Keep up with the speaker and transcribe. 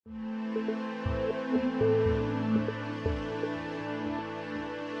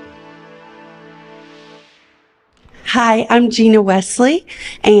Hi, I'm Gina Wesley,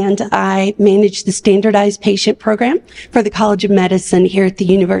 and I manage the Standardized Patient Program for the College of Medicine here at the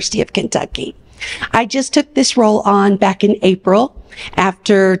University of Kentucky. I just took this role on back in April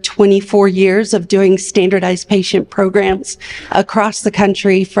after 24 years of doing standardized patient programs across the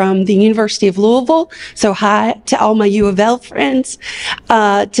country from the University of Louisville. So hi to all my U of L friends,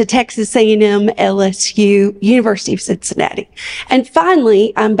 to Texas A&M, LSU, University of Cincinnati. And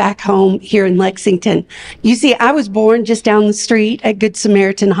finally, I'm back home here in Lexington. You see, I was born just down the street at Good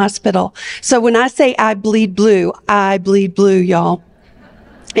Samaritan Hospital. So when I say I bleed blue, y'all.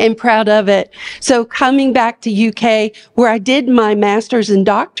 And proud of it. So coming back to UK, where I did my master's and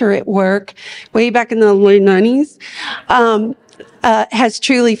doctorate work way back in the late 90s, has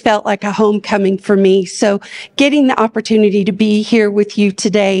truly felt like a homecoming for me. So getting the opportunity to be here with you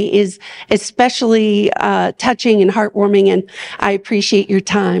today is especially touching and heartwarming, and I appreciate your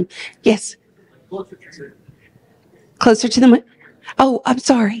time. Yes? Closer to the mic? Oh, I'm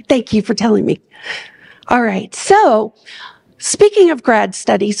sorry. Thank you for telling me. All right. So, speaking of grad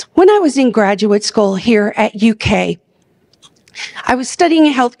studies, when I was in graduate school here at UK, I was studying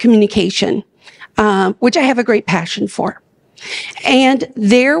health communication, which I have a great passion for. And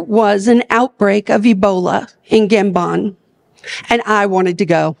there was an outbreak of Ebola in Gabon, and I wanted to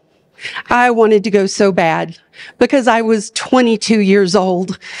go. I wanted to go so bad because I was 22 years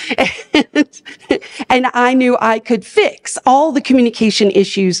old and I knew I could fix all the communication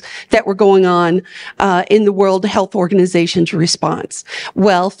issues that were going on in the World Health Organization's response.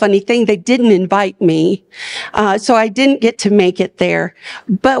 Well, funny thing, they didn't invite me, so I didn't get to make it there.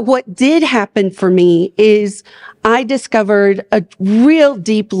 But what did happen for me is I discovered a real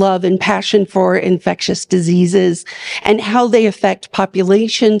deep love and passion for infectious diseases and how they affect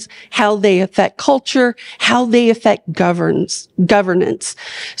populations, how they affect culture, how they affect governance.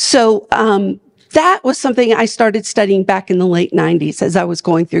 So that was something I started studying back in the late 90s as I was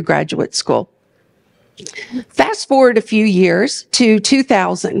going through graduate school. Fast forward a few years to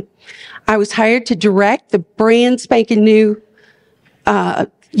 2000. I was hired to direct the brand spanking new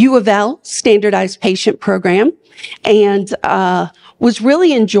U of L standardized patient program, and was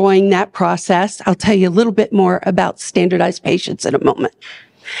really enjoying that process. I'll tell you a little bit more about standardized patients in a moment.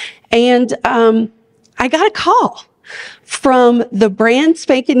 And I got a call from the brand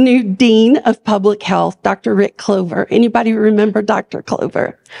spanking new Dean of Public Health, Dr. Rick Clover. Anybody remember Dr.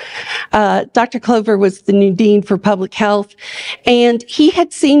 Clover? Dr. Clover was the new Dean for Public Health, and he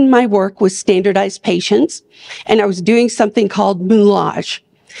had seen my work with standardized patients, and I was doing something called moulage.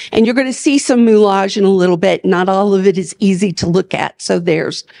 And you're going to see some moulage in a little bit. Not all of it is easy to look at, so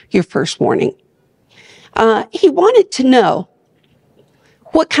there's your first warning. He wanted to know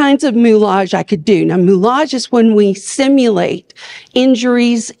what kinds of moulage I could do. Now, moulage is when we simulate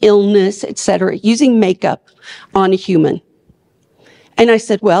injuries, illness, etc., using makeup on a human. And I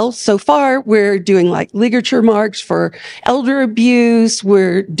said, well, so far we're doing like ligature marks for elder abuse.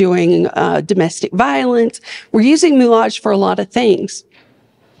 We're doing domestic violence. We're using moulage for a lot of things.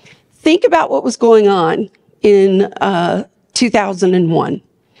 Think about what was going on in 2001.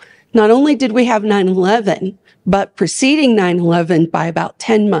 Not only did we have 9/11, but preceding 9/11 by about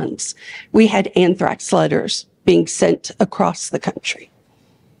 10 months, we had anthrax letters being sent across the country.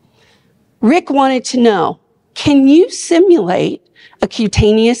 Rick wanted to know, can you simulate a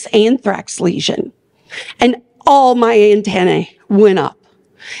cutaneous anthrax lesion? And all my antennae went up.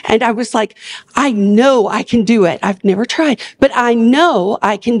 And I was like, I know I can do it. I've never tried, but I know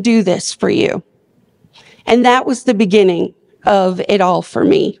I can do this for you. And that was the beginning of it all for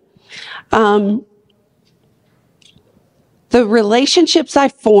me. The relationships I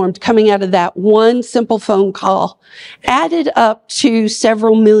formed coming out of that one simple phone call added up to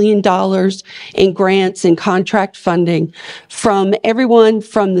several $1 million in grants and contract funding from everyone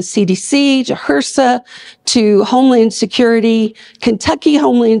from the CDC to HRSA to Homeland Security, Kentucky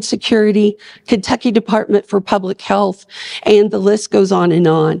Homeland Security, Kentucky Department for Public Health, and the list goes on and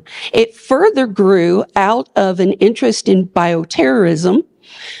on. It further grew out of an interest in bioterrorism,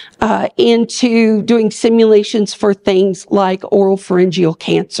 into doing simulations for things like oropharyngeal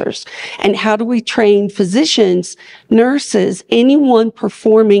cancers. And how do we train physicians, nurses, anyone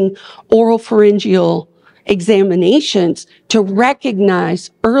performing oropharyngeal examinations to recognize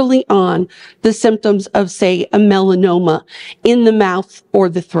early on the symptoms of, say, a melanoma in the mouth or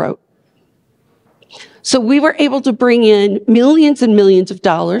the throat? So we were able to bring in millions and millions of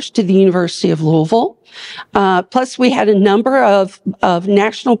dollars to the University of Louisville. Plus, we had a number of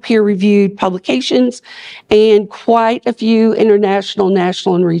national peer-reviewed publications and quite a few international,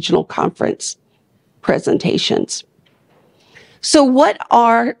 national, and regional conference presentations. So what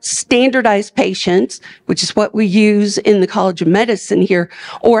are standardized patients, which is what we use in the College of Medicine here,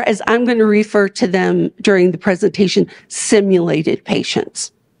 or as I'm going to refer to them during the presentation, simulated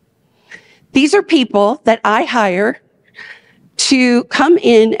patients? These are people that I hire to come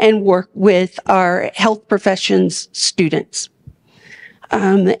in and work with our health professions students.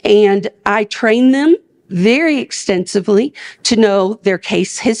 And I train them very extensively to know their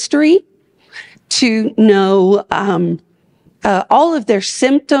case history, to know all of their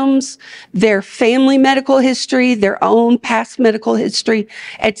symptoms, their family medical history, their own past medical history,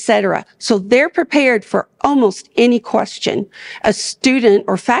 etc. So they're prepared for almost any question a student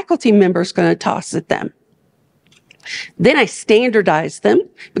or faculty member is going to toss at them. Then I standardize them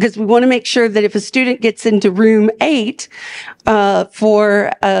because we want to make sure that if a student gets into room 8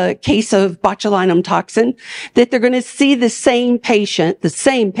 for a case of botulinum toxin, that they're going to see the same patient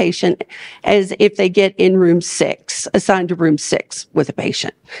as if they get in room 6, assigned to room 6 with a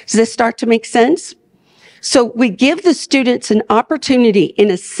patient. Does this start to make sense? So we give the students an opportunity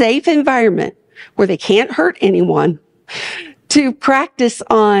in a safe environment where they can't hurt anyone to practice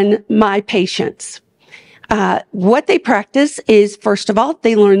on my patients. What they practice is, first of all,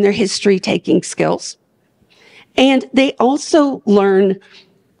 they learn their history-taking skills. And they also learn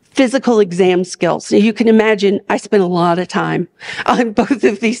physical exam skills. Now, you can imagine I spend a lot of time on both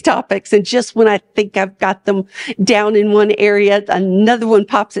of these topics. And just when I think I've got them down in one area, another one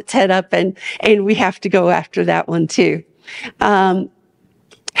pops its head up and we have to go after that one too.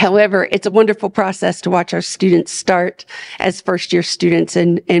 However, it's a wonderful process to watch our students start as first-year students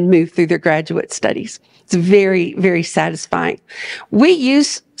and move through their graduate studies. It's very, very satisfying. We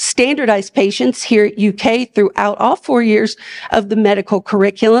use standardized patients here at UK throughout all 4 years of the medical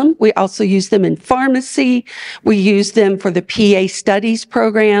curriculum. We also use them in pharmacy. We use them for the PA studies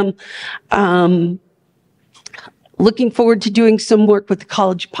program. Looking forward to doing some work with the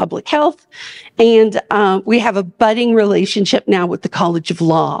College of Public Health. And we have a budding relationship now with the College of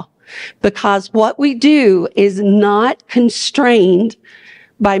Law, because what we do is not constrained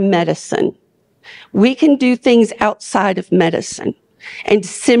by medicine. We can do things outside of medicine and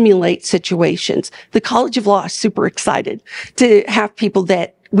simulate situations. The College of Law is super excited to have people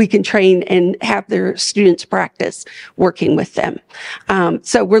that we can train and have their students practice working with them.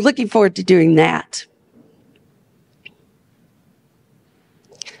 So we're looking forward to doing that.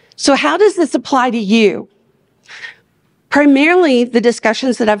 So how does this apply to you? Primarily, the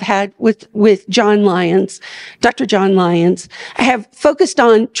discussions that I've had with John Lyons, Dr. John Lyons, I have focused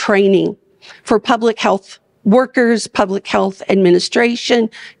on training for public health workers, public health administration,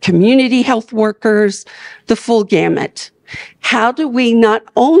 community health workers, the full gamut. How do we not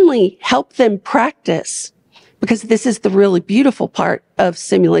only help them practice, because this is the really beautiful part of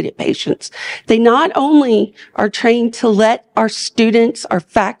simulated patients. They not only are trained to let our students, our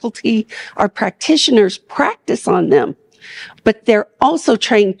faculty, our practitioners practice on them, but they're also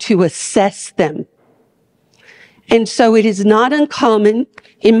trained to assess them. And so it is not uncommon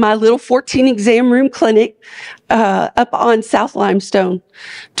in my little 14 exam room clinic up on South Limestone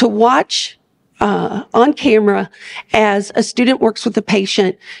to watch on camera as a student works with a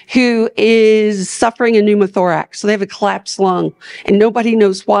patient who is suffering a pneumothorax. So they have a collapsed lung and nobody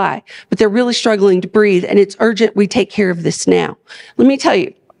knows why, but they're really struggling to breathe and it's urgent we take care of this now. Let me tell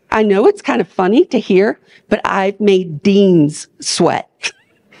you, I know it's kind of funny to hear, but I've made deans sweat.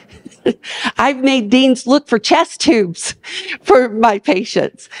 I've made deans look for chest tubes for my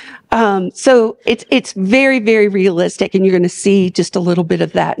patients. So it's very, very realistic, and you're going to see just a little bit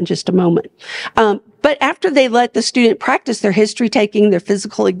of that in just a moment. But after they let the student practice their history taking, their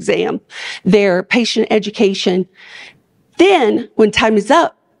physical exam, their patient education, then when time is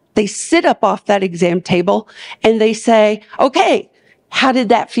up, they sit up off that exam table and they say, okay, how did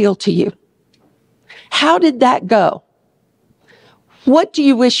that feel to you? How did that go? What do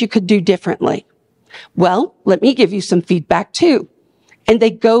you wish you could do differently? Well, let me give you some feedback too. And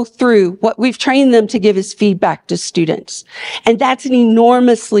they go through what we've trained them to give as feedback to students. And that's an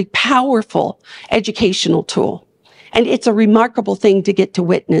enormously powerful educational tool. And it's a remarkable thing to get to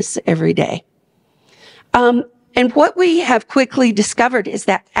witness every day. And what we have quickly discovered is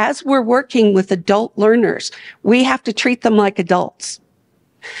that as we're working with adult learners, we have to treat them like adults.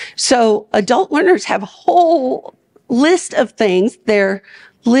 So adult learners have a whole list of things. They're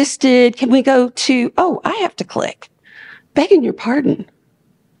listed. Can we go to, oh, I have to click. Begging your pardon.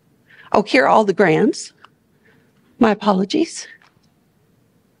 Oh, here are all the grams. My apologies.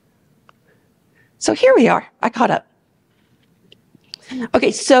 So here we are. I caught up.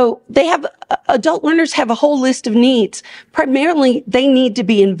 Okay, so adult learners have a whole list of needs. Primarily, they need to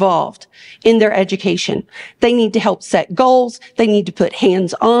be involved in their education. They need to help set goals. They need to put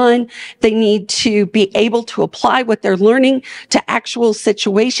hands on. They need to be able to apply what they're learning to actual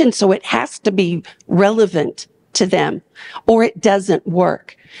situations. So it has to be relevant to them or it doesn't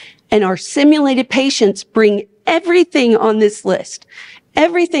work. And our simulated patients bring everything on this list,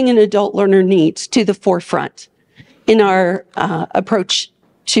 everything an adult learner needs to the forefront in our approach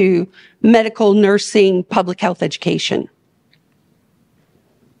to medical, nursing, public health education.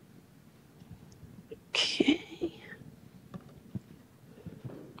 Okay.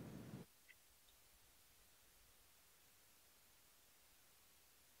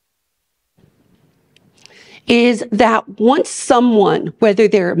 Is that once someone, whether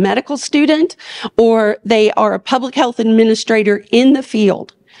they're a medical student or they are a public health administrator in the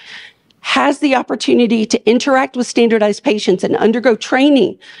field, has the opportunity to interact with standardized patients and undergo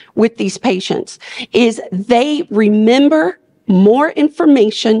training with these patients, is they remember more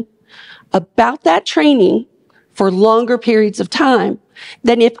information about that training for longer periods of time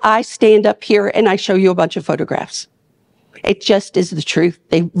than if I stand up here and I show you a bunch of photographs. It just is the truth.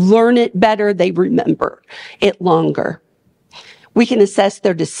 They learn it better. They remember it longer. We can assess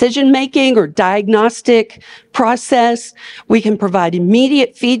their decision-making or diagnostic process. We can provide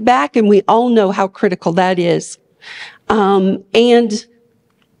immediate feedback, and we all know how critical that is. And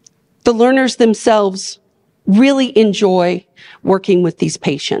the learners themselves really enjoy working with these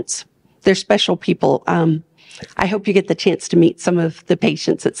patients. They're special people. I hope you get the chance to meet some of the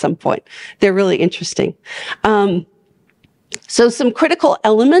patients at some point. They're really interesting. So some critical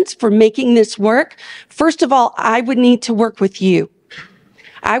elements for making this work. First of all, I would need to work with you.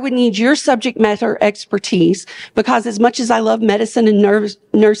 I would need your subject matter expertise because as much as I love medicine and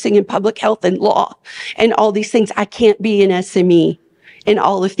nursing and public health and law and all these things, I can't be an SME in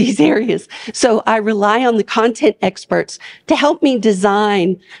all of these areas. So I rely on the content experts to help me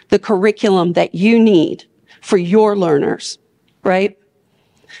design the curriculum that you need for your learners, right?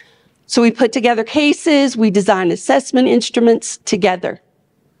 So we put together cases, we design assessment instruments together.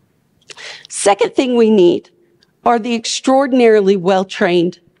 Second thing we need are the extraordinarily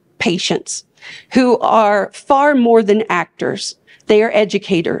well-trained patients who are far more than actors. They are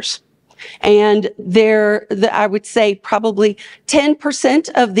educators. And I would say probably 10%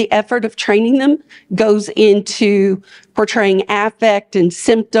 of the effort of training them goes into portraying affect and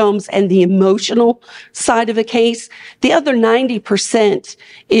symptoms and the emotional side of a case. The other 90%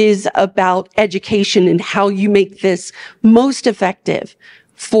 is about education and how you make this most effective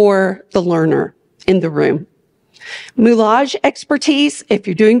for the learner in the room. Moulage expertise, if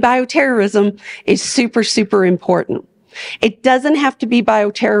you're doing bioterrorism, is super, super important. It doesn't have to be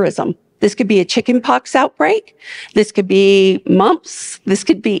bioterrorism. This could be a chickenpox outbreak. This could be mumps. This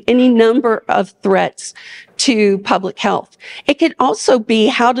could be any number of threats to public health. It could also be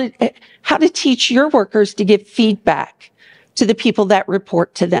how to teach your workers to give feedback to the people that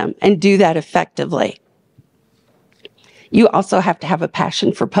report to them and do that effectively. You also have to have a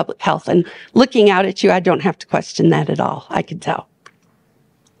passion for public health. And looking out at you, I don't have to question that at all. I can tell.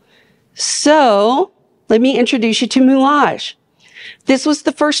 So let me introduce you to Moulage. This was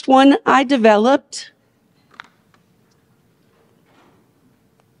the first one I developed.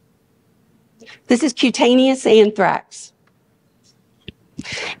 This is cutaneous anthrax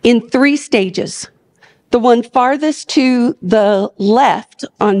in 3 stages. The one farthest to the left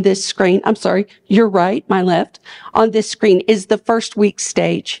on this screen, I'm sorry, your right, my left, on this screen is the first week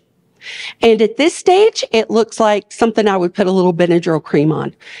stage. And at this stage, it looks like something I would put a little Benadryl cream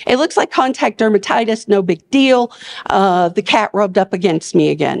on. It looks like contact dermatitis, no big deal. The cat rubbed up against me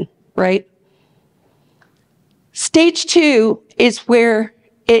again, right? Stage 2 is where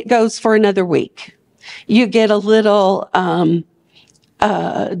it goes for another week. You get a little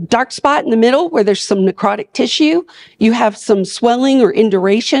dark spot in the middle where there's some necrotic tissue. You have some swelling or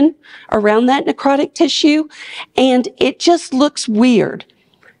induration around that necrotic tissue, and it just looks weird.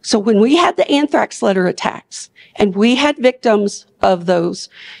 So when we had the anthrax letter attacks, and we had victims of those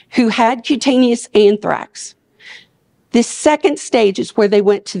who had cutaneous anthrax, this second stage is where they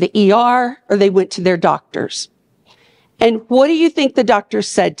went to the ER or they went to their doctors. And what do you think the doctors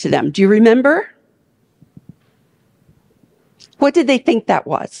said to them? Do you remember? What did they think that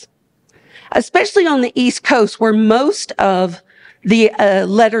was? Especially on the East Coast where most of the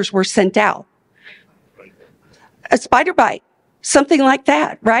letters were sent out. A spider bite. Something like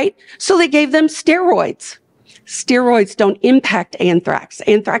that, right? So they gave them steroids. Steroids don't impact anthrax.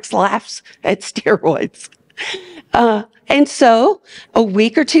 Anthrax laughs at steroids. And so a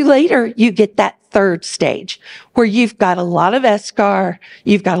week or two later, you get that third stage where you've got a lot of eschar,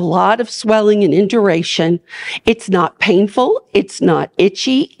 you've got a lot of swelling and induration. It's not painful. It's not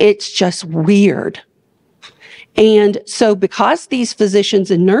itchy. It's just weird. And so because these physicians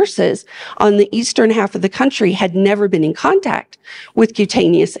and nurses on the eastern half of the country had never been in contact with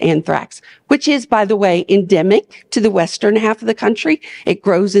cutaneous anthrax, which is, by the way, endemic to the western half of the country. It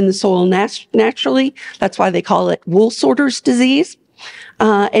grows in the soil naturally. That's why they call it wool sorter's disease.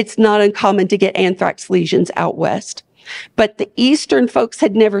 It's not uncommon to get anthrax lesions out west. But the eastern folks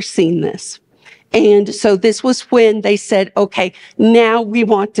had never seen this. And so this was when they said, okay, now we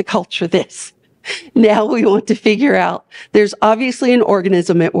want to culture this. Now we want to figure out, there's obviously an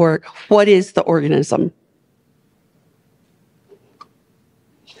organism at work. What is the organism?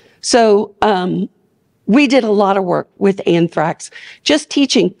 So we did a lot of work with anthrax, just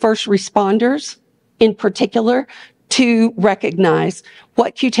teaching first responders in particular to recognize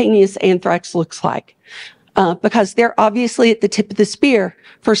what cutaneous anthrax looks like, because they're obviously at the tip of the spear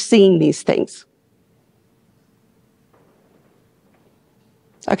for seeing these things.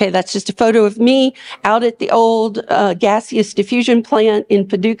 Okay, that's just a photo of me out at the old gaseous diffusion plant in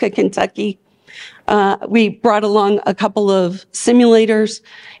Paducah, Kentucky. We brought along a couple of simulators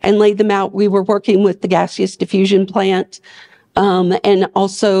and laid them out. We were working with the gaseous diffusion plant and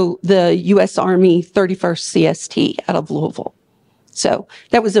also the U.S. Army 31st CST out of Louisville. So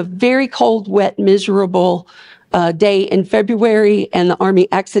that was a very cold, wet, miserable day in February, and the Army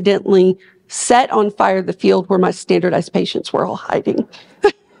accidentally set on fire the field where my standardized patients were all hiding.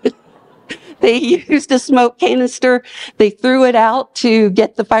 They used a smoke canister. They threw it out to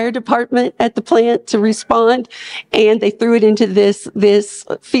get the fire department at the plant to respond. And they threw it into this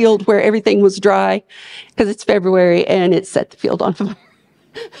field where everything was dry because it's February, and it set the field on fire.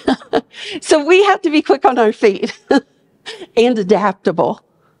 So we have to be quick on our feet and adaptable.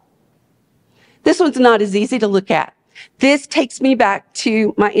 This one's not as easy to look at. This takes me back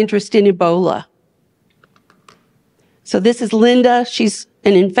to my interest in Ebola. So this is Linda. She's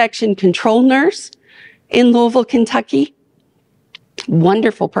an infection control nurse in Louisville, Kentucky.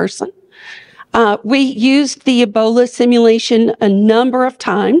 Wonderful person. We used the Ebola simulation a number of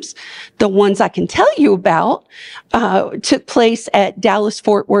times. The ones I can tell you about took place at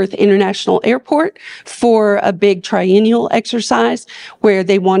Dallas-Fort Worth International Airport for a big triennial exercise where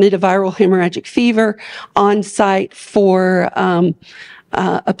they wanted a viral hemorrhagic fever on site for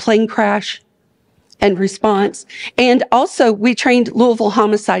a plane crash and response. And also, we trained Louisville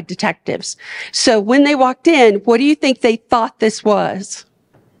homicide detectives. So when they walked in, what do you think they thought this was?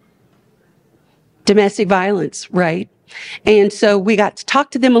 Domestic violence, right? And so we got to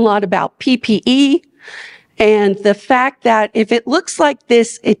talk to them a lot about PPE and the fact that if it looks like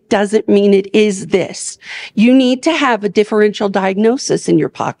this, it doesn't mean it is this. You need to have a differential diagnosis in your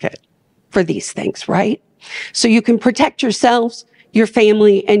pocket for these things, right? So you can protect yourselves, your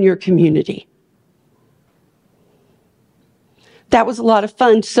family, and your community. That was a lot of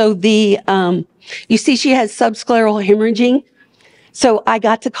fun. So you see she has subscleral hemorrhaging. So I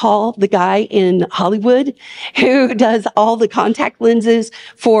got to call the guy in Hollywood who does all the contact lenses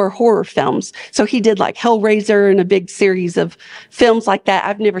for horror films. So he did like Hellraiser and a big series of films like that.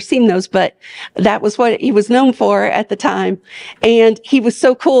 I've never seen those, but that was what he was known for at the time. And he was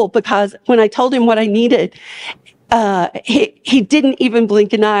so cool because when I told him what I needed, he didn't even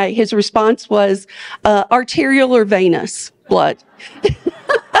blink an eye. His response was arterial or venous blood.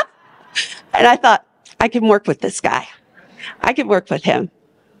 And I thought, I can work with this guy. I can work with him.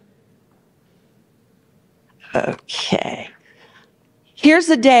 Okay. Here's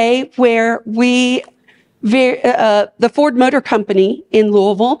a day where the Ford Motor Company in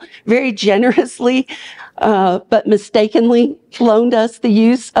Louisville very generously, but mistakenly loaned us the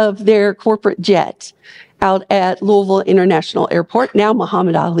use of their corporate jet out at Louisville International Airport, now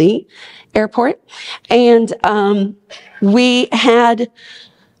Muhammad Ali Airport. And we had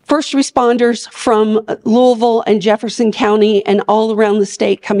first responders from Louisville and Jefferson County and all around the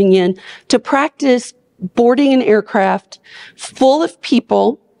state coming in to practice boarding an aircraft full of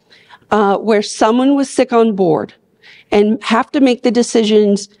people where someone was sick on board and have to make the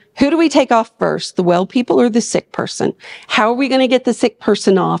decisions. Who do we take off first, the well people or the sick person? How are we going to get the sick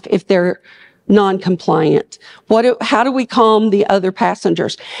person off if they're non-compliant? How do we calm the other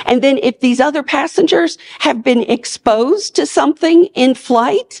passengers? And then if these other passengers have been exposed to something in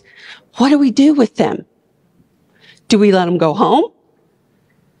flight, what do we do with them? Do we let them go home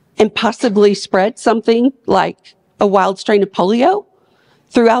and possibly spread something like a wild strain of polio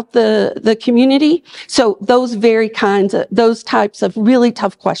throughout the community. So those types of really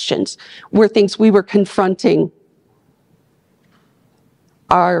tough questions were things we were confronting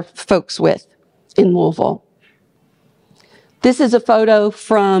our folks with in Louisville. This is a photo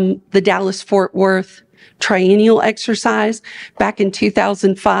from the Dallas-Fort Worth triennial exercise back in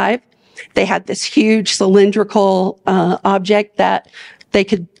 2005. They had this huge cylindrical object that they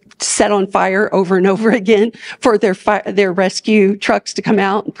could set on fire over and over again for their rescue trucks to come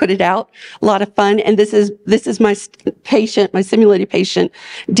out and put it out. A lot of fun. And this is my patient, my simulated patient,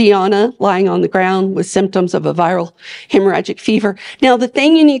 Deanna, lying on the ground with symptoms of a viral hemorrhagic fever. Now, the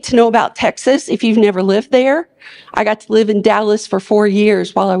thing you need to know about Texas, if you've never lived there, I got to live in Dallas for 4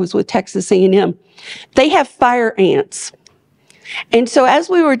 years while I was with Texas A&M. They have fire ants. And so as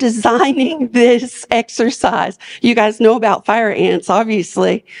we were designing this exercise, you guys know about fire ants,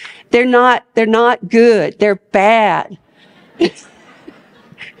 obviously. They're not good. They're bad.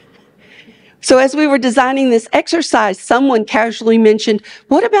 So as we were designing this exercise, someone casually mentioned,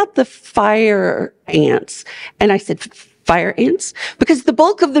 what about the fire ants? And I said, fire ants? Because the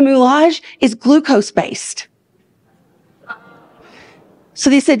bulk of the moulage is glucose-based. So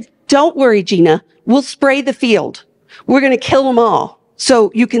they said, don't worry, Gina, we'll spray the field. We're going to kill them all.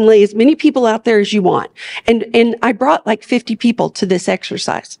 So you can lay as many people out there as you want. And I brought like 50 people to this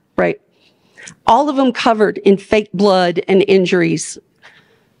exercise, right? All of them covered in fake blood and injuries.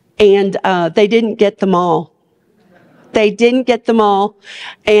 And they didn't get them all. They didn't get them all.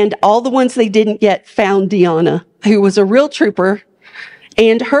 And all the ones they didn't get found Deanna, who was a real trooper.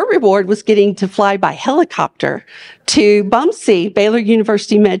 And her reward was getting to fly by helicopter to BUMC, Baylor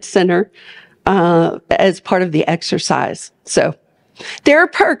University Med Center, as part of the exercise. So there are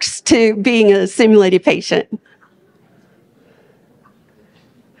perks to being a simulated patient.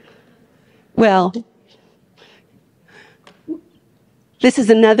 Well, this is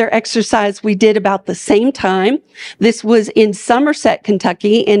another exercise we did about the same time. This was in Somerset,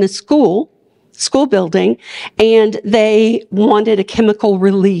 Kentucky, in a school building, and they wanted a chemical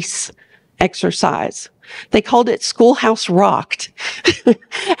release exercise. They called it Schoolhouse Rocked.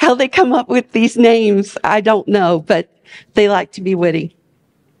 How they come up with these names, I don't know, but they like to be witty.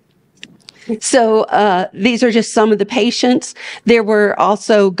 So these are just some of the patients. There were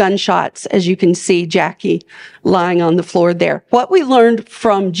also gunshots, as you can see, Jackie lying on the floor there. What we learned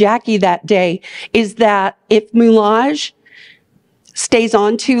from Jackie that day is that if moulage stays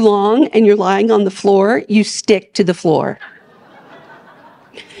on too long and you're lying on the floor, you stick to the floor.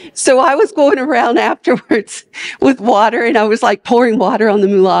 So I was going around afterwards with water, and I was like pouring water on the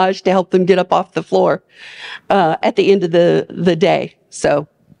moulage to help them get up off the floor at the end of the day. So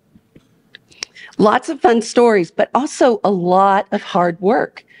lots of fun stories, but also a lot of hard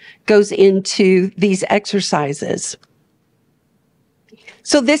work goes into these exercises.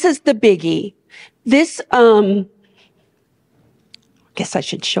 So this is the biggie. This, I guess I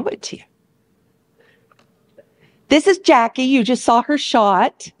should show it to you. This is Jackie. You just saw her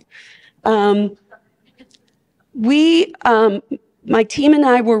shot. My team and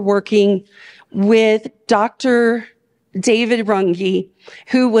I were working with Dr. David Runge,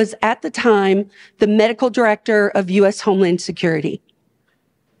 who was at the time the medical director of U.S. Homeland Security.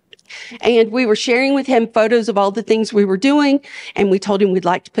 And we were sharing with him photos of all the things we were doing, and we told him we'd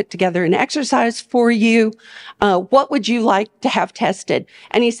like to put together an exercise for you. What would you like to have tested?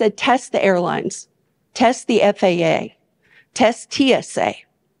 And he said, test the airlines, test the FAA, test TSA.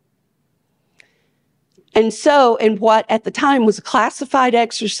 And so, in what at the time was a classified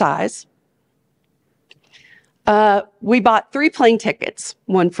exercise, we bought 3 plane tickets,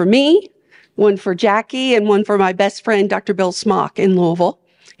 one for me, one for Jackie, and one for my best friend, Dr. Bill Smock in Louisville.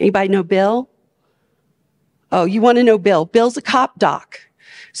 Anybody know Bill? Oh, you want to know Bill. Bill's a cop doc.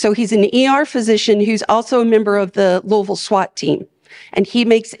 So he's an ER physician who's also a member of the Louisville SWAT team. And he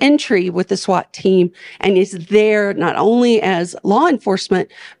makes entry with the SWAT team and is there not only as law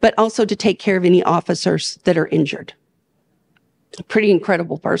enforcement, but also to take care of any officers that are injured. A pretty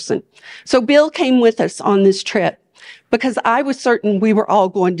incredible person. So Bill came with us on this trip because I was certain we were all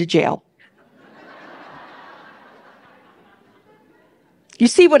going to jail. You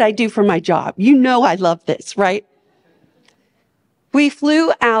see what I do for my job. You know I love this, right? We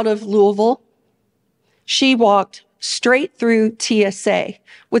flew out of Louisville. She walked straight through TSA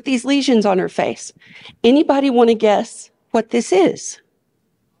with these lesions on her face. Anybody want to guess what this is?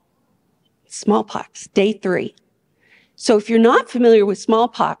 Smallpox, day 3. So if you're not familiar with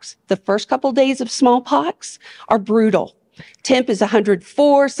smallpox, the first couple days of smallpox are brutal. Temp is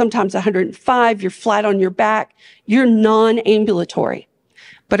 104, sometimes 105. You're flat on your back. You're non-ambulatory.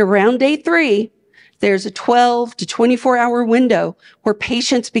 But around day 3, There's a 12 to 24-hour window where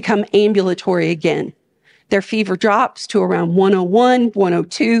patients become ambulatory again. Their fever drops to around 101,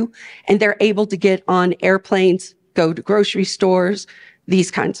 102, and they're able to get on airplanes, go to grocery stores,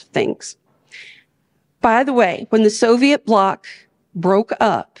 these kinds of things. By the way, when the Soviet bloc broke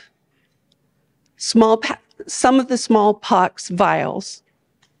up, some of the smallpox vials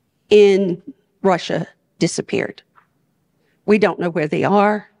in Russia disappeared. We don't know where they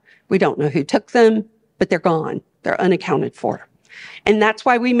are. We don't know who took them, but they're gone. They're unaccounted for. And that's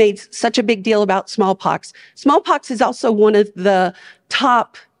why we made such a big deal about smallpox. Smallpox is also one of the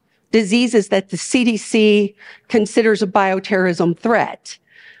top diseases that the CDC considers a bioterrorism threat.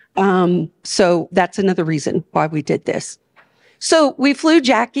 So that's another reason why we did this. So we flew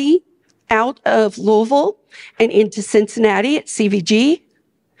Jackie out of Louisville and into Cincinnati at CVG,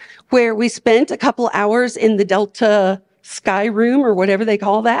 where we spent a couple hours in the Delta Sky Room or whatever they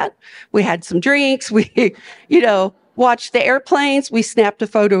call that. We had some drinks. We, watched the airplanes. We snapped a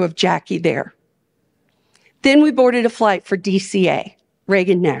photo of Jackie there. Then we boarded a flight for DCA,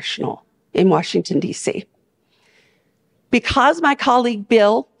 Reagan National in Washington, D.C. Because my colleague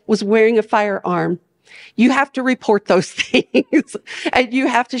Bill was wearing a firearm, you have to report those things. And you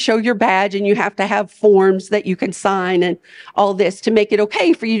have to show your badge, and you have to have forms that you can sign and all this to make it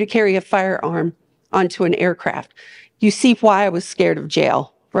okay for you to carry a firearm onto an aircraft. You see why I was scared of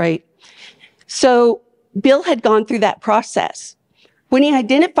jail, right? So Bill had gone through that process. When he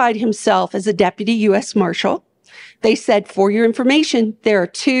identified himself as a deputy U.S. Marshal, they said, for your information, there are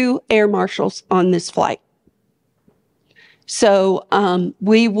 2 air marshals on this flight. So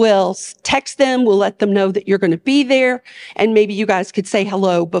we will text them. We'll let them know that you're going to be there. And maybe you guys could say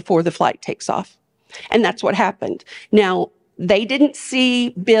hello before the flight takes off. And that's what happened. Now, they didn't see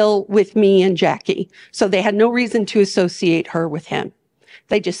Bill with me and Jackie, so they had no reason to associate her with him.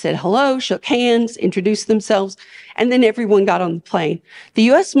 They just said hello, shook hands, introduced themselves, and then everyone got on the plane. The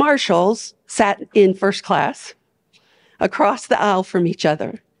U.S. Marshals sat in first class across the aisle from each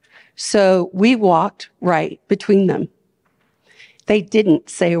other. So we walked right between them. They didn't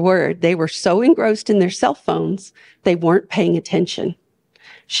say a word. They were so engrossed in their cell phones, they weren't paying attention.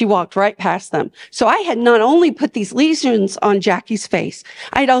 She walked right past them. So I had not only put these lesions on Jackie's face,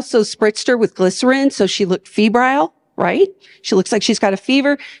 I had also spritzed her with glycerin so she looked febrile, right? She looks like she's got a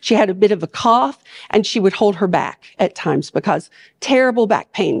fever. She had a bit of a cough, and she would hold her back at times because terrible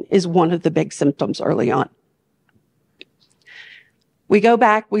back pain is one of the big symptoms early on. We go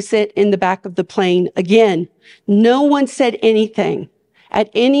back, we sit in the back of the plane. Again, no one said anything at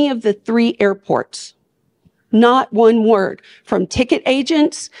any of the 3 airports. Not one word, from ticket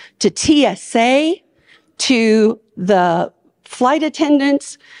agents to TSA to the flight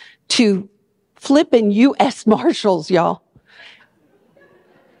attendants to flipping U.S. Marshals, y'all.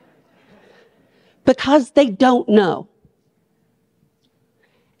 Because they don't know.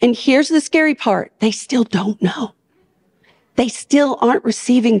 And here's the scary part. They still don't know. They still aren't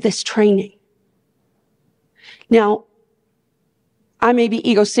receiving this training. Now, I may be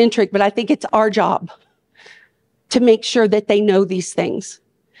egocentric, but I think it's our job to make sure that they know these things.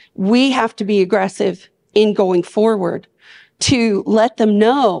 We have to be aggressive in going forward to let them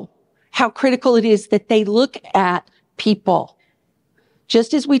know how critical it is that they look at people.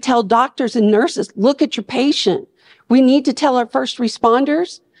 Just as we tell doctors and nurses, look at your patient, we need to tell our first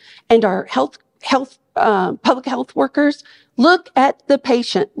responders and our public health workers, look at the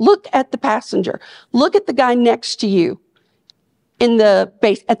patient, look at the passenger, look at the guy next to you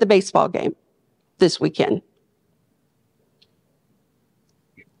at the baseball game this weekend.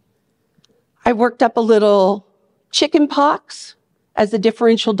 I worked up a little chicken pox as a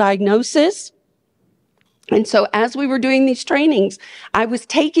differential diagnosis. And so as we were doing these trainings, I was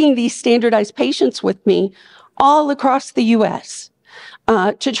taking these standardized patients with me all across the U.S.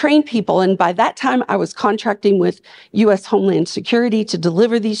 To train people. And by that time, I was contracting with U.S. Homeland Security to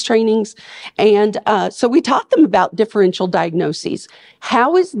deliver these trainings. And so we taught them about differential diagnoses.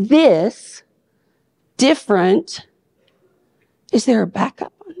 How is this different? Is there a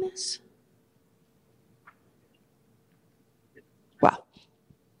backup on this? Wow,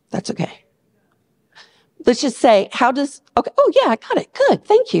 that's okay. Let's just say, okay, oh yeah, I got it, good,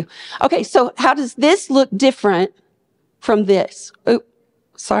 thank you. Okay, so how does this look different from this? Oh,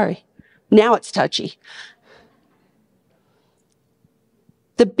 sorry, now it's touchy.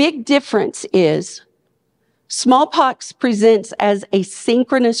 The big difference is smallpox presents as a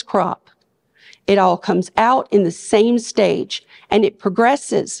synchronous crop. It all comes out in the same stage, and it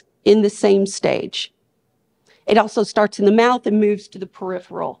progresses in the same stage. It also starts in the mouth and moves to the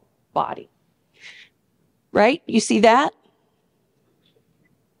peripheral body. Right? You see that?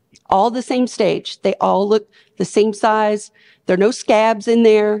 all the same stage. They all look the same size. There are no scabs in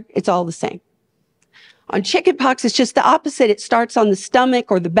there. It's all the same. On chickenpox, it's just the opposite. It starts on the stomach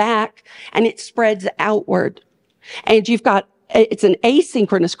or the back, and it spreads outward. And it's an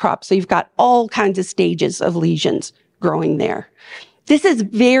asynchronous crop, so you've got all kinds of stages of lesions growing there. This is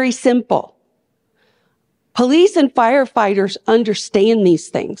very simple. Police and firefighters understand these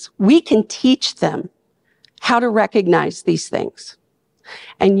things. We can teach them how to recognize these things.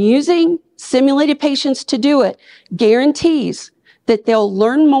 And using simulated patients to do it guarantees that they'll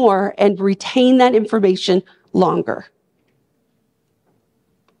learn more and retain that information longer.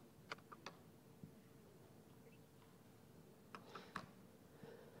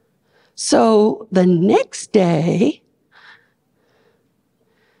 So the next day,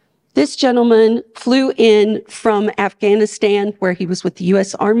 this gentleman flew in from Afghanistan, where he was with the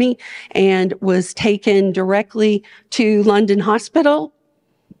U.S. Army, and was taken directly to London Hospital.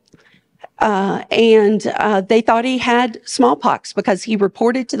 They thought he had smallpox because he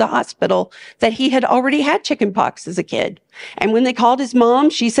reported to the hospital that he had already had chickenpox as a kid. And when they called his mom,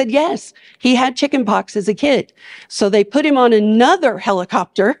 she said, yes, he had chickenpox as a kid. So they put him on another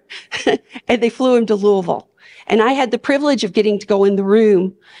helicopter and they flew him to Louisville. And I had the privilege of getting to go in the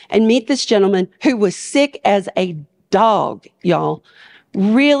room and meet this gentleman who was sick as a dog, y'all.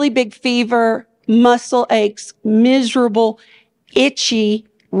 Really big fever, muscle aches, miserable, itchy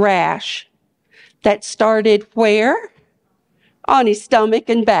rash that started where? On his stomach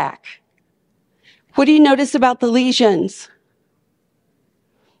and back. What do you notice about the lesions?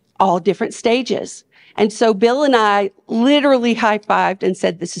 All different stages. And so Bill and I literally high-fived and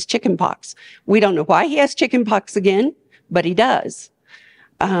said, this is chickenpox. We don't know why he has chickenpox again, but he does.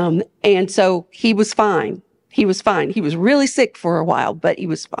 And so he was fine. He was fine. He was really sick for a while, but he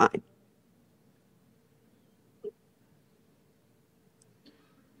was fine.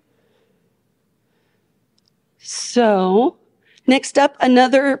 So next up,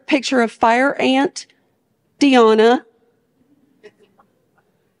 another picture of fire ant, Deanna.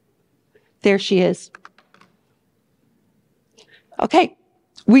 There she is. Okay,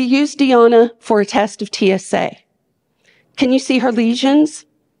 we used Deanna for a test of TSA. Can you see her lesions?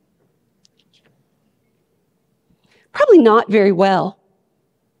 Probably not very well,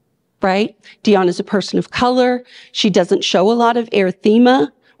 right? Deanna's a person of color. She doesn't show a lot of erythema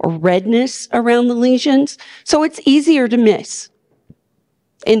or redness around the lesions, so it's easier to miss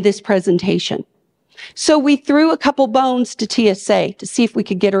in this presentation. So we threw a couple bones to TSA to see if we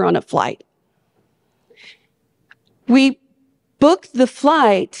could get her on a flight. We booked the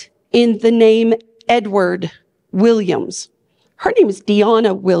flight in the name Edward Williams. Her name is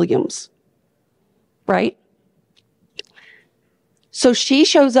Deanna Williams, right? So she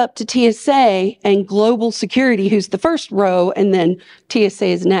shows up to TSA and Global Security, who's the first row, and then TSA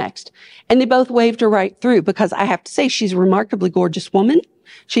is next. And they both waved her right through because I have to say she's a remarkably gorgeous woman.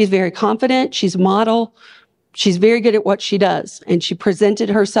 She's very confident. She's a model. She's very good at what she does. And she presented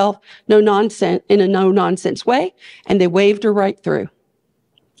herself in a no-nonsense way, and they waved her right through.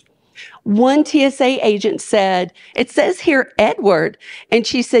 One TSA agent said, it says here Edward. And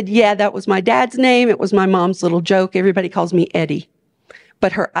she said, yeah, that was my dad's name. It was my mom's little joke. Everybody calls me Eddie.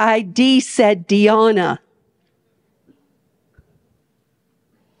 But her ID said Deanna.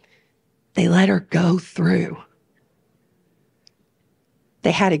 They let her go through.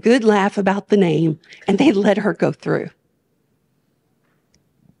 They had a good laugh about the name, and they let her go through.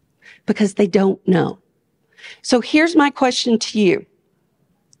 Because they don't know. So here's my question to you.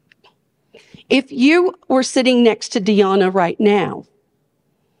 If you were sitting next to Deanna right now,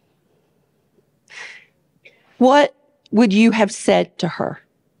 what would you have said to her?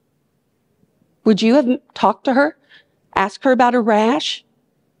 Would you have talked to her? Asked her about a rash?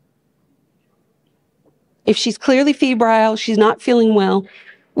 If she's clearly febrile, she's not feeling well,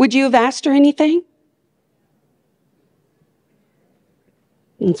 would you have asked her anything?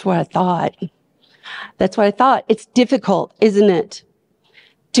 That's what I thought. That's what I thought. It's difficult, isn't it?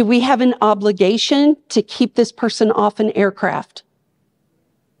 Do we have an obligation to keep this person off an aircraft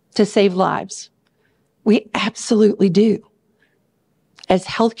to save lives? We absolutely do. As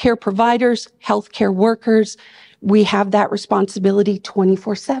healthcare providers, healthcare workers, we have that responsibility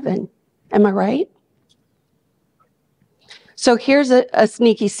 24/7. Am I right? So here's a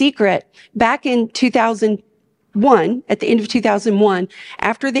sneaky secret. Back in 2001, at the end of 2001,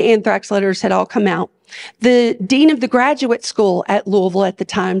 after the anthrax letters had all come out, the dean of the graduate school at Louisville at the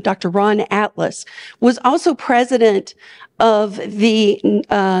time, Dr. Ron Atlas, was also president of the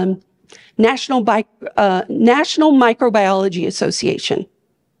National Microbiology Association.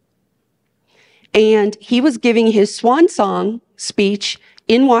 And he was giving his swan song speech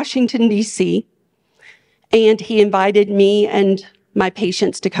in Washington, D.C., and he invited me and my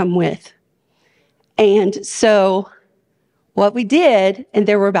patients to come with. And so what we did, and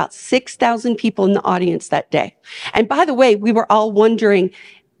there were about 6,000 people in the audience that day. And by the way, we were all wondering,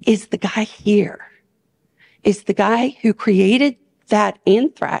 is the guy here? Is the guy who created that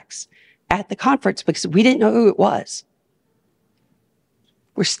anthrax at the conference? Because we didn't know who it was.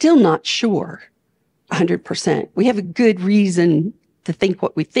 We're still not sure 100%. We have a good reason to think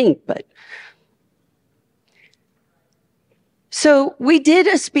what we think, but. So we did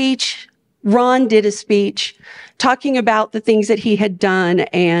a speech, Ron did a speech talking about the things that he had done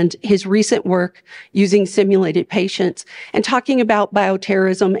and his recent work using simulated patients and talking about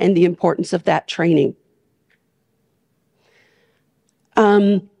bioterrorism and the importance of that training.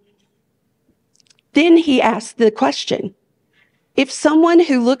 Then he asked the question, if someone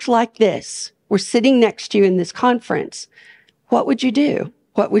who looked like this were sitting next to you in this conference, what would you do?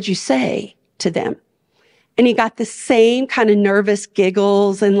 What would you say to them? And he got the same kind of nervous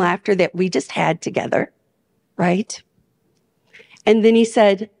giggles and laughter that we just had together, right? And then he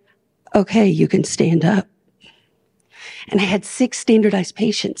said, okay, you can stand up. And I had 6 standardized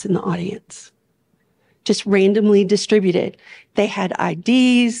patients in the audience, just randomly distributed. They had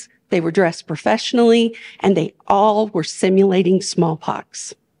IDs, they were dressed professionally, and they all were simulating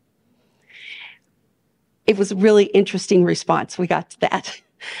smallpox. It was a really interesting response. We got to that.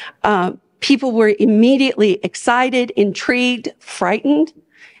 People were immediately excited, intrigued, frightened,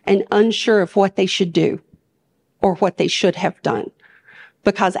 and unsure of what they should do or what they should have done.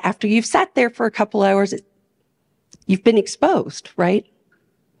 Because after you've sat there for a couple hours, you've been exposed, right?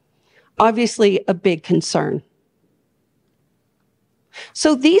 Obviously, a big concern.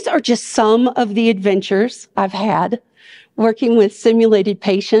 So these are just some of the adventures I've had working with simulated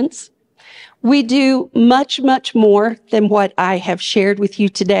patients. We do much, much more than what I have shared with you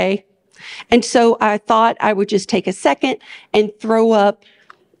today. And so I thought I would just take a second and throw up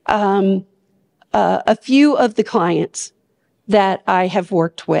a few of the clients that I have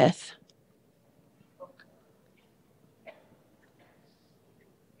worked with.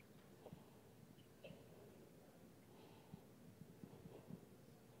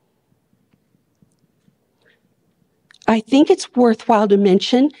 I think it's worthwhile to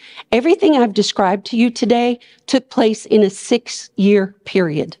mention everything I've described to you today took place in a 6-year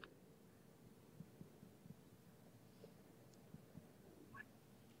period.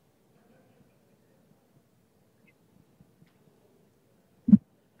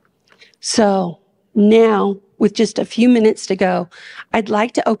 So now, with just a few minutes to go, I'd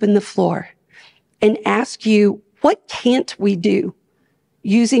like to open the floor and ask you, what can't we do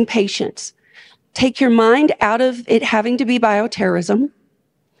using patients? Take your mind out of it having to be bioterrorism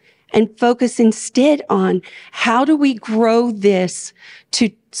and focus instead on how do we grow this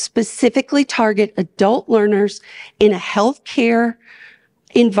to specifically target adult learners in a healthcare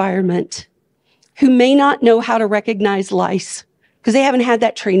environment who may not know how to recognize lice because they haven't had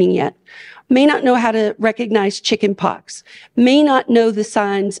that training yet, may not know how to recognize chicken pox, may not know the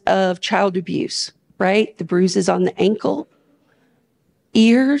signs of child abuse, right? The bruises on the ankle,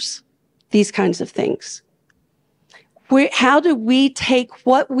 ears, these kinds of things. How do we take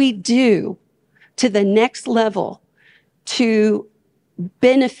what we do to the next level to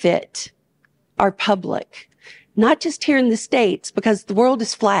benefit our public? Not just here in the States, because the world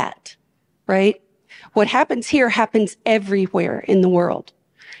is flat, right? What happens here happens everywhere in the world.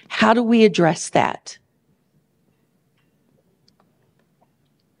 How do we address that?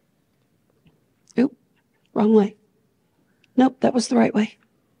 Oop, wrong way. Nope, that was the right way.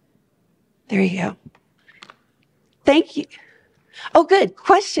 There you go. Thank you. Oh, good.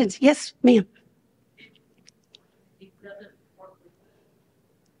 Questions? Yes, ma'am.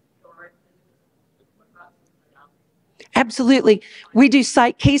 Absolutely. We do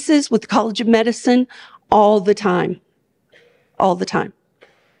site cases with the College of Medicine all the time. All the time.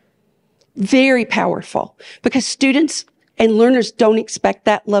 Very powerful because students and learners don't expect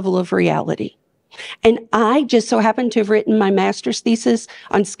that level of reality. And I just so happen to have written my master's thesis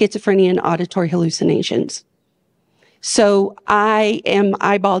on schizophrenia and auditory hallucinations. So I am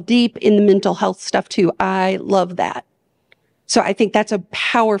eyeball deep in the mental health stuff too. I love that. So I think that's a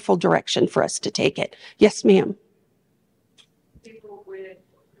powerful direction for us to take it. Yes, ma'am. People who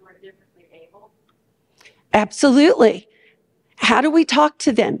are differently able? Absolutely. How do we talk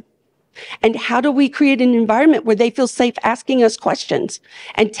to them? And how do we create an environment where they feel safe asking us questions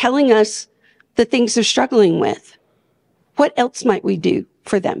and telling us the things they're struggling with? What else might we do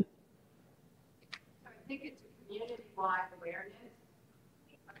for them? I think it's a community-wide awareness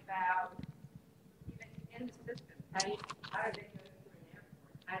about even in the system. How do they go through an airport?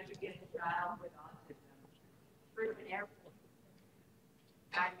 as you get a child with autism through an airport.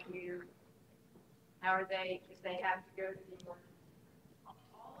 How are they, if they have to go to the emergency? All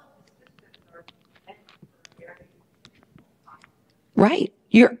of the systems are very. Right.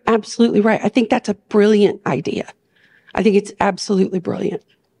 You're absolutely right. I think that's a brilliant idea. I think it's absolutely brilliant.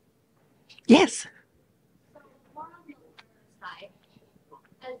 Yes. So more on the learner side,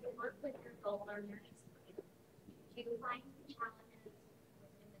 as you work with your goal learners, do you find challenges within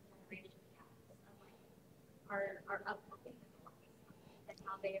the generation gaps of like our upcoming adults and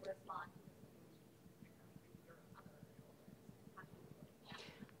how they respond to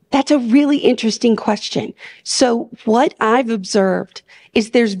That's a really interesting question. So what I've observed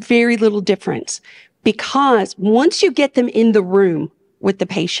is there's very little difference because once you get them in the room with the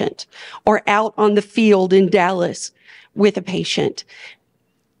patient or out on the field in Dallas with a patient,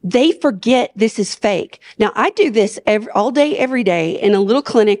 they forget this is fake. Now, I do this all day, every day in a little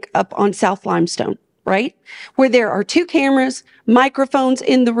clinic up on South Limestone, right? Where there are 2 cameras, microphones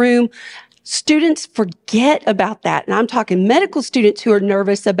in the room. Students forget about that. And I'm talking medical students who are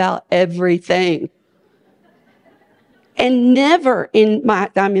nervous about everything. And never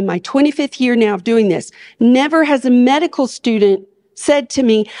I'm in my 25th year now of doing this, never has a medical student said to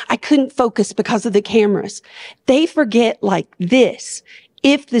me, I couldn't focus because of the cameras. They forget like this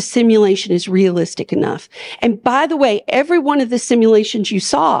if the simulation is realistic enough. And by the way, every one of the simulations you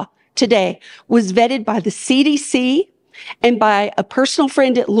saw today was vetted by the CDC and by a personal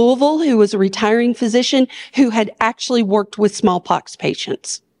friend at Louisville who was a retiring physician who had actually worked with smallpox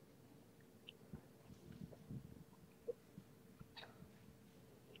patients.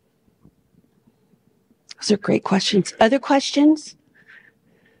 Those are great questions. Other questions?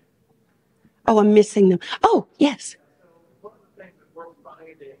 Oh, I'm missing them. Oh, yes. So one of the things that we're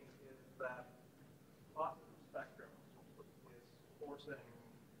finding is that autism spectrum is forcing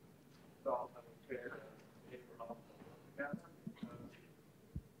development of care and behavioral health together because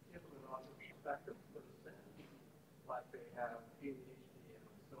kids with autism spectrum sort of sense like they have ADHD and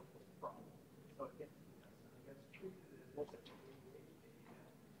a social problem. So it gets treated as ADHD.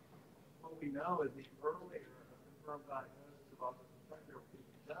 What we know is the earlier a confirmed diagnosis of autism spectrum can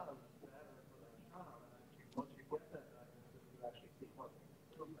be done, the better for that child. And actually, once you get that diagnosis, you actually see more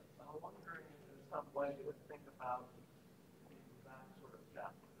improvement. So I'm wondering if there's some way to think about that sort of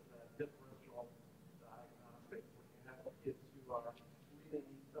step, that differential diagnostic, when you have kids who are really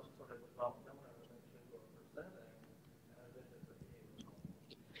need some sort of developmental intervention or presenting, and then it's a behavioral.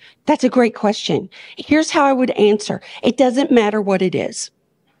 That's a great question. Here's how I would answer. It doesn't matter what it is.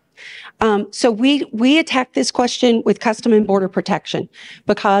 So we attacked this question with custom and border protection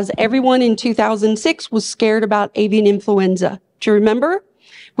because everyone in 2006 was scared about avian influenza. Do you remember?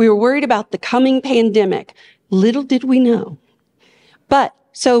 We were worried about the coming pandemic. Little did we know. But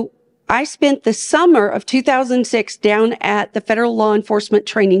so I spent the summer of 2006 down at the Federal Law Enforcement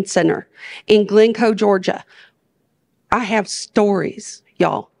Training Center in Glencoe, Georgia. I have stories,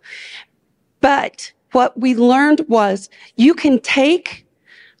 y'all. But what we learned was you can take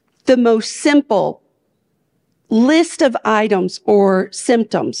the most simple list of items or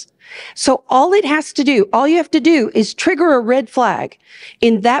symptoms. So all you have to do is trigger a red flag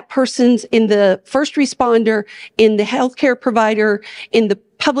in that person's, in the first responder, in the healthcare provider, in the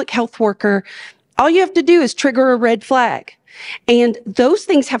public health worker. All you have to do is trigger a red flag. And those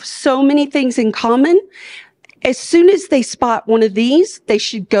things have so many things in common. As soon as they spot one of these, they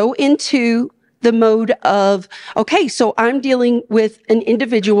should go into the mode of, okay, so I'm dealing with an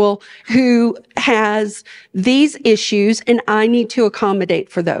individual who has these issues and I need to accommodate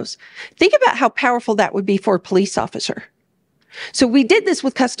for those. Think about how powerful that would be for a police officer. So we did this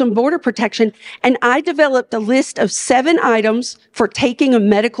with custom border protection and I developed a list of 7 items for taking a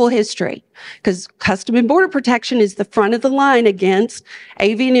medical history because custom and border protection is the front of the line against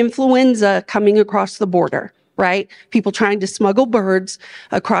avian influenza coming across the border. Right? People trying to smuggle birds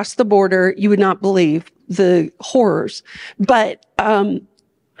across the border. You would not believe the horrors. But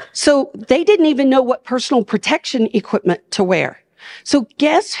so they didn't even know what personal protection equipment to wear. So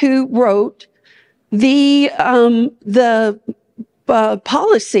guess who wrote the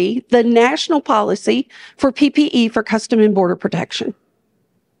policy, the national policy for PPE for custom and border protection?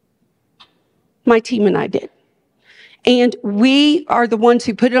 My team and I did. And we are the ones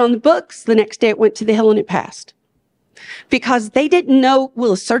who put it on the books. The next day it went to the Hill and it passed. Because they didn't know,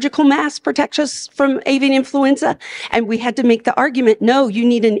 will a surgical mask protect us from avian influenza? And we had to make the argument, no, you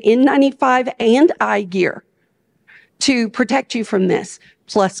need an N95 and eye gear to protect you from this,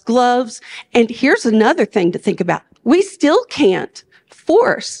 plus gloves. And here's another thing to think about. We still can't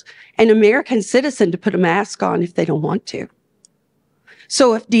force an American citizen to put a mask on if they don't want to.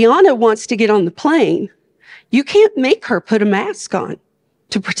 So if Deanna wants to get on the plane, you can't make her put a mask on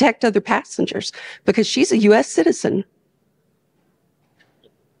to protect other passengers because she's a U.S. citizen.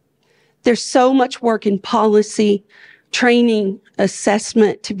 There's so much work in policy, training,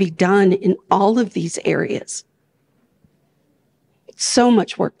 assessment to be done in all of these areas. So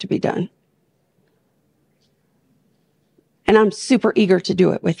much work to be done. And I'm super eager to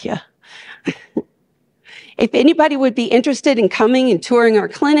do it with you. If anybody would be interested in coming and touring our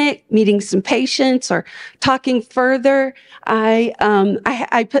clinic, meeting some patients, or talking further,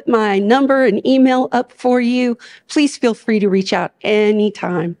 I put my number and email up for you. Please feel free to reach out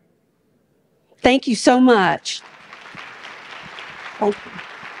anytime. Thank you so much. Thank you.